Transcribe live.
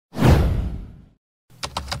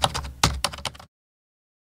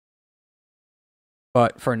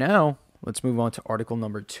But for now, let's move on to article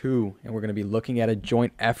number 2, and we're going to be looking at a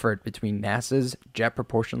joint effort between NASA's Jet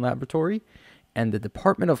Propulsion Laboratory and the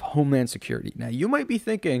Department of Homeland Security. Now, you might be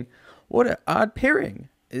thinking, what an odd pairing.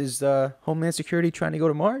 Is Homeland Security trying to go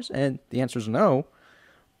to Mars? And the answer is no.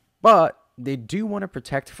 But they do want to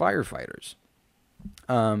protect firefighters.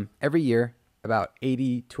 Every year, about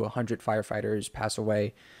 80 to 100 firefighters pass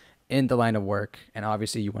away in the line of work. And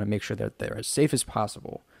obviously, you want to make sure that they're as safe as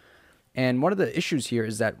possible. And one of the issues here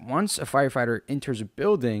is that once a firefighter enters a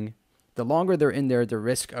building, the longer they're in there, the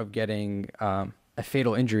risk of getting a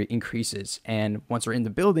fatal injury increases. And once they're in the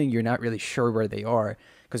building, you're not really sure where they are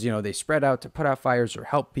because, they spread out to put out fires or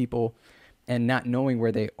help people. And not knowing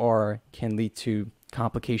where they are can lead to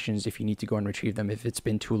complications if you need to go and retrieve them if it's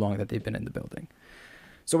been too long that they've been in the building.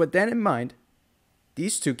 So with that in mind,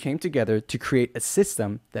 these two came together to create a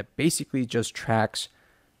system that basically just tracks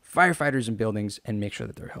firefighters in buildings and make sure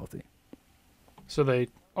that they're healthy. So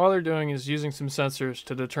all they're doing is using some sensors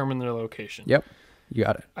to determine their location. Yep, you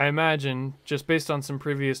got it. I imagine, just based on some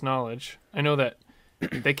previous knowledge, I know that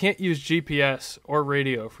they can't use GPS or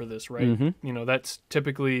radio for this, right? Mm-hmm. That's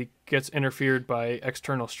typically gets interfered by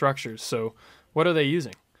external structures. So what are they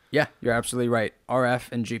using? Yeah, you're absolutely right.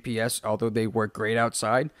 RF and GPS, although they work great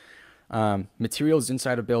outside, materials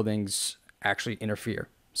inside of buildings actually interfere.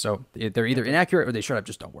 So they're either inaccurate or they straight up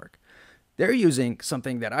just don't work. They're using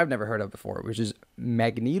something that I've never heard of before, which is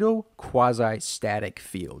magneto-quasi-static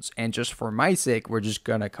fields. And just for my sake, we're just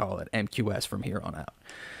going to call it MQS from here on out.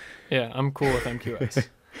 Yeah, I'm cool with MQS.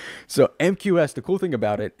 So MQS, the cool thing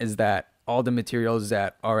about it is that all the materials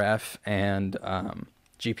that RF and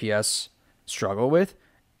GPS struggle with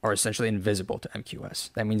are essentially invisible to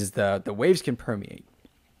MQS. That means the waves can permeate.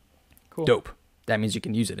 Cool. Dope. That means you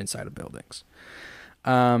can use it inside of buildings.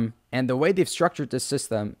 And the way they've structured this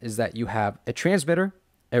system is that you have a transmitter,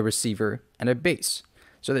 a receiver, and a base.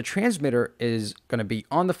 So the transmitter is going to be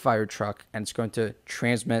on the fire truck, and it's going to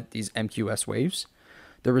transmit these MQS waves.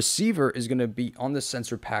 The receiver is going to be on the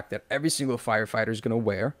sensor pack that every single firefighter is going to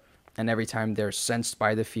wear. And every time they're sensed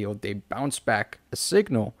by the field, they bounce back a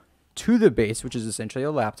signal to the base, which is essentially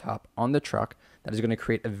a laptop on the truck that is going to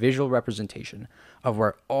create a visual representation of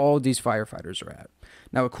where all these firefighters are at.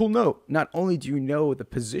 Now, a cool note, not only do you know the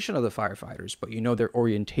position of the firefighters, but you know their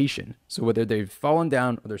orientation. So whether they've fallen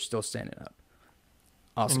down or they're still standing up.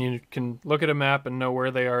 Awesome. And you can look at a map and know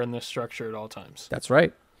where they are in this structure at all times. That's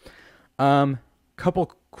right.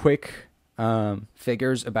 Couple quick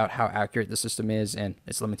figures about how accurate the system is and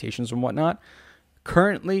its limitations and whatnot.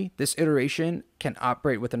 Currently, this iteration can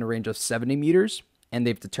operate within a range of 70 meters, and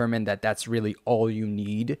they've determined that that's really all you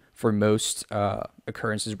need for most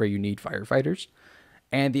occurrences where you need firefighters.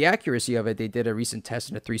 And the accuracy of it, they did a recent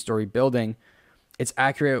test in a 3-story building. It's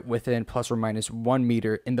accurate within plus or minus 1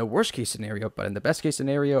 meter in the worst case scenario, but in the best case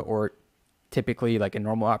scenario, or typically like a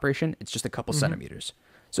normal operation, it's just a couple centimeters.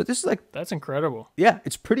 So this is that's incredible. Yeah,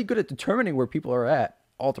 it's pretty good at determining where people are at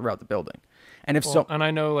all throughout the building. And and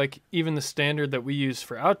I know even the standard that we use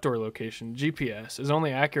for outdoor location, GPS, is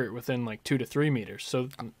only accurate within 2 to 3 meters. So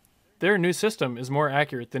their new system is more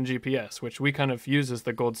accurate than GPS, which we kind of use as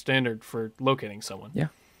the gold standard for locating someone. Yeah.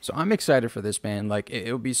 So I'm excited for this, man.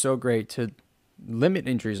 It would be so great to limit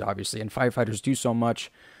injuries, obviously, and firefighters do so much.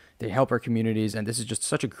 They help our communities, and this is just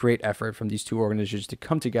such a great effort from these two organizations to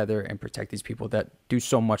come together and protect these people that do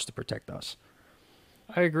so much to protect us.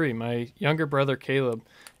 I agree. My younger brother, Caleb,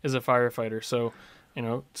 is a firefighter, so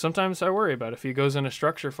sometimes I worry about if he goes in a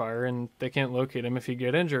structure fire and they can't locate him, if he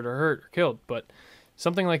get injured or hurt or killed. But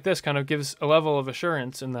something like this kind of gives a level of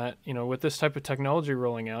assurance in that, with this type of technology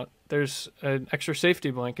rolling out, there's an extra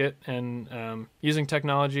safety blanket and using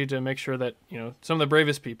technology to make sure that, some of the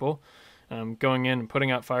bravest people going in and putting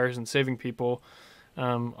out fires and saving people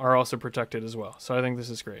are also protected as well. So I think this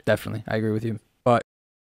is great. Definitely. I agree with you.